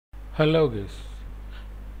Hello guys.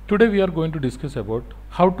 Today we are going to discuss about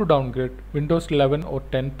how to downgrade Windows 11 or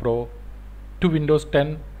 10 Pro to Windows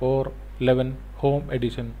 10 or 11 Home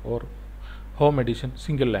Edition or Home Edition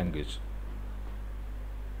single language.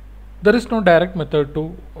 There is no direct method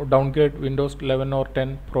to downgrade Windows 11 or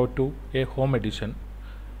 10 Pro to a Home Edition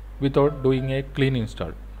without doing a clean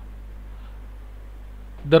install.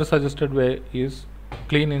 The suggested way is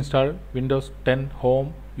clean install Windows 10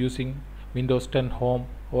 Home using Windows 10 Home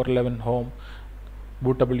or 11 Home,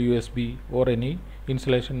 bootable USB or any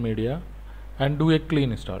installation media, and do a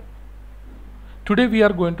clean install. Today we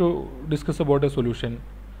are going to discuss about a solution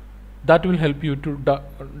that will help you to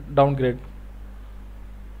downgrade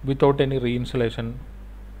without any reinstallation,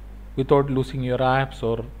 without losing your apps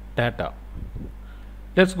or data.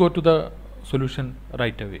 Let's go to the solution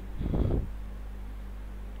right away.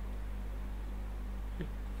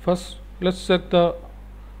 First, let's check the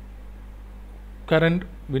current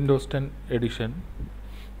Windows 10 edition.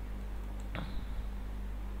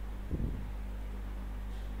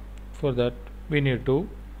 For that, we need to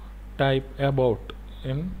type about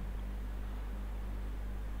in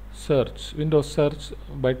search, Windows search.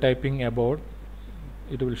 By typing about,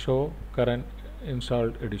 it will show current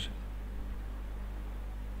installed edition.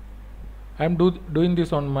 I am doing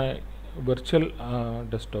this on my virtual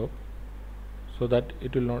desktop so that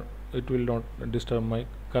it will not disturb my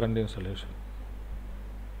current installation.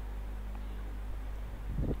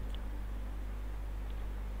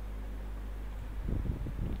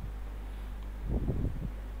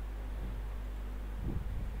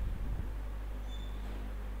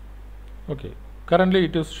 Okay, currently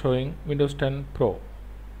it is showing Windows 10 Pro.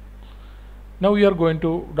 Now we are going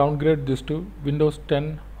to downgrade this to Windows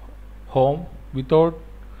 10 Home without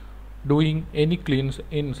doing any clean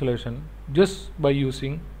installation, just by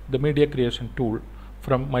using the media creation tool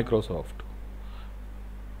from Microsoft.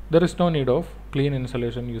 There is no need of clean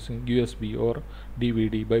installation using USB or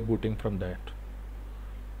DVD by booting from that.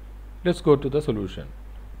 Let's go to the solution.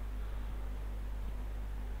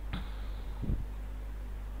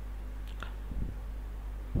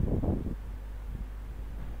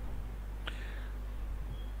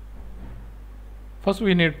 First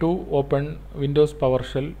we need to open Windows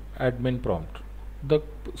PowerShell admin prompt. The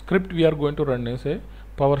script we are going to run is a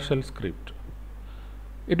PowerShell script.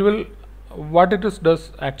 What it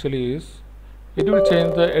does actually is, it will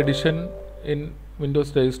change the edition in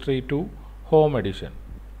Windows registry to Home Edition,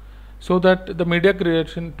 so that the media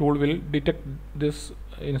creation tool will detect this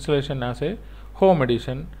installation as a Home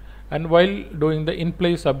Edition, and while doing the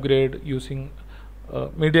in-place upgrade using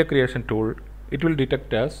media creation tool, it will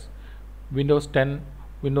detect as Windows 10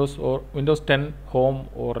 Home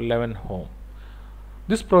or 11 Home.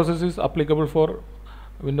 This process is applicable for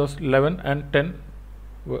Windows 11 and 10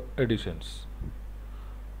 editions.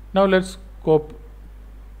 Now let's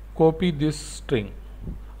copy this string.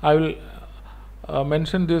 I will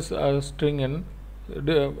mention this string in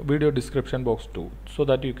the video description box too, so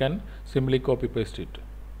that you can simply copy paste it.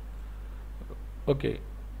 Okay,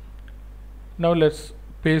 now let's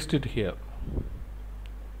paste it here.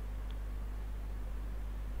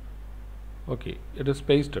 Okay, it is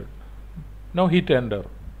pasted. Now hit enter.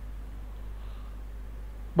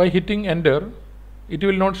 By hitting enter, it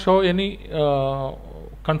will not show any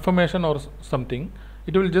confirmation or something.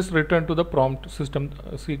 It will just return to the prompt system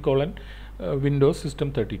Windows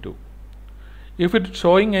system 32. If it is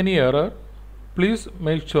showing any error, please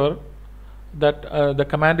make sure that the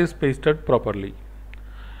command is pasted properly,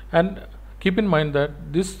 and keep in mind that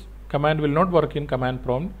this command will not work in command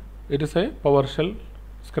prompt. It is a PowerShell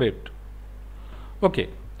script. Okay,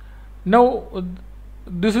 now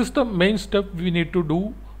this is the main step we need to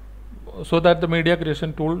do, so that the media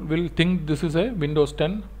creation tool will think this is a Windows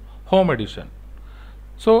 10 Home Edition.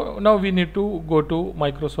 So now we need to go to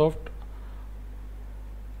Microsoft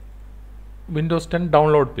Windows 10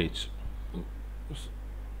 download page.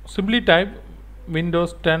 Simply type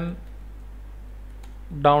Windows 10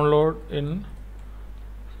 download in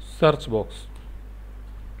search box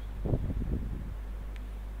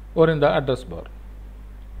or in the address bar.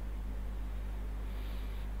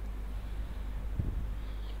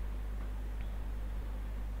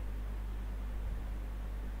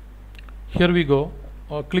 Here we go.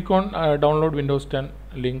 Click on download Windows 10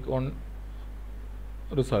 link on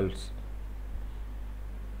results.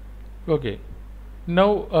 Okay,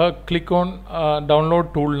 now click on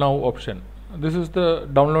download tool now option. This is the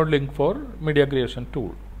download link for media creation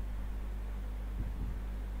tool.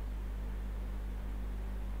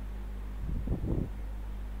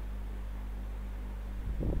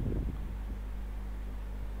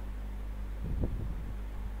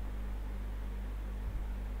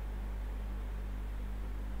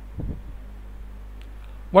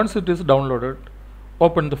 Once it is downloaded,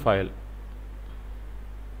 open the file.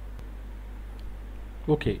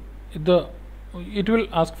 Okay, it will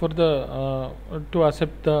ask for the to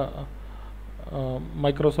accept the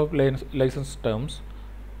Microsoft license terms.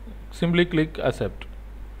 Simply click accept.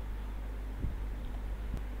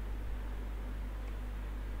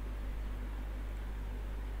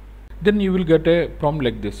 Then you will get a prompt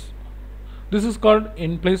like this. This is called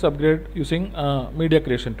in-place upgrade using media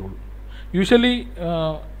creation tool. Usually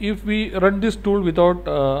if we run this tool without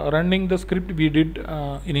running the script we did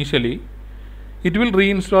initially, it will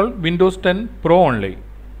reinstall Windows 10 Pro only.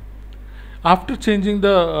 After changing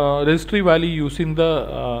the registry value using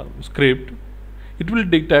the script, it will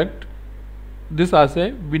detect this as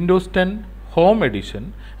a Windows 10 Home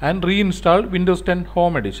Edition and reinstall Windows 10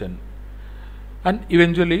 Home Edition. And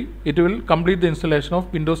eventually it will complete the installation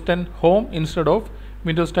of Windows 10 Home instead of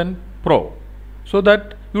Windows 10 Pro, so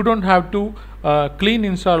that you don't have to clean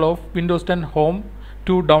install of Windows 10 Home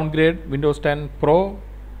to downgrade Windows 10 Pro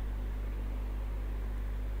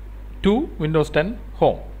to Windows 10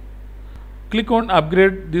 Home. Click on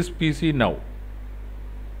upgrade this PC now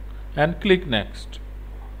and click next.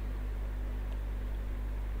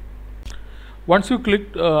 Once you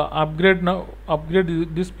click upgrade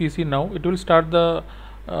this PC now, it will start the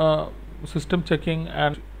system checking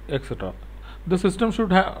and etc. The system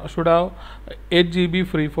should have 8 GB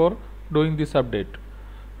free for doing this update.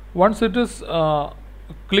 Once it is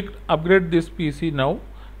clicked upgrade this PC now,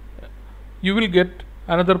 you will get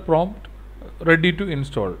another prompt ready to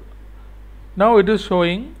install. Now it is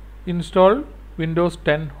showing install Windows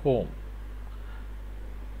 10 Home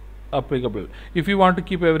applicable. If you want to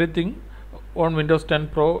keep everything on Windows 10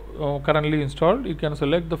 Pro currently installed, you can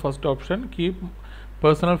select the first option, keep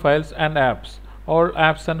personal files and apps. All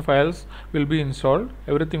apps and files will be installed.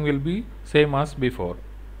 Everything will be same as before.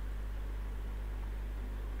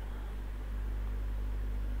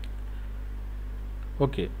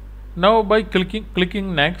 Okay, now by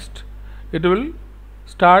clicking next, it will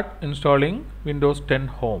start installing Windows 10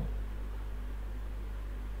 Home.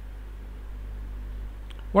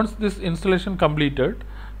 Once this installation completed,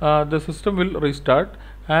 the system will restart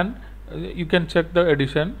and you can check the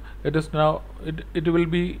edition. It is now it will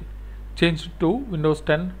be changed to Windows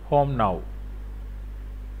 10 Home now.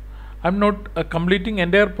 I'm not completing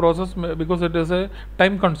entire process because it is a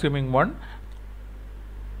time consuming one.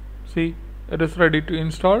 See, it is ready to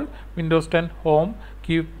install Windows 10 Home,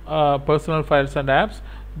 keep personal files and apps.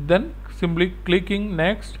 Then simply clicking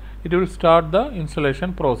next, it will start the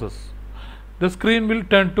installation process. The screen will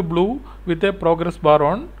turn to blue with a progress bar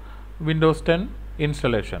on Windows 10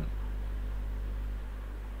 installation.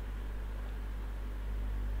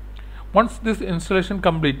 Once this installation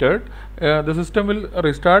completed, the system will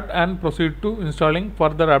restart and proceed to installing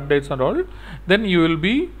further updates and all. Then you will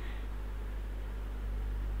be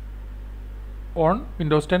on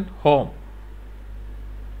Windows 10 Home.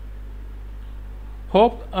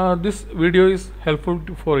 Hope this video is helpful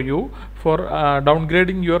for you for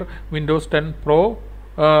downgrading your Windows 10 Pro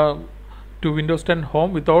to Windows 10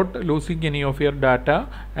 Home without losing any of your data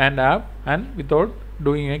and app and without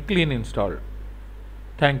doing a clean install.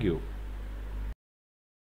 Thank you.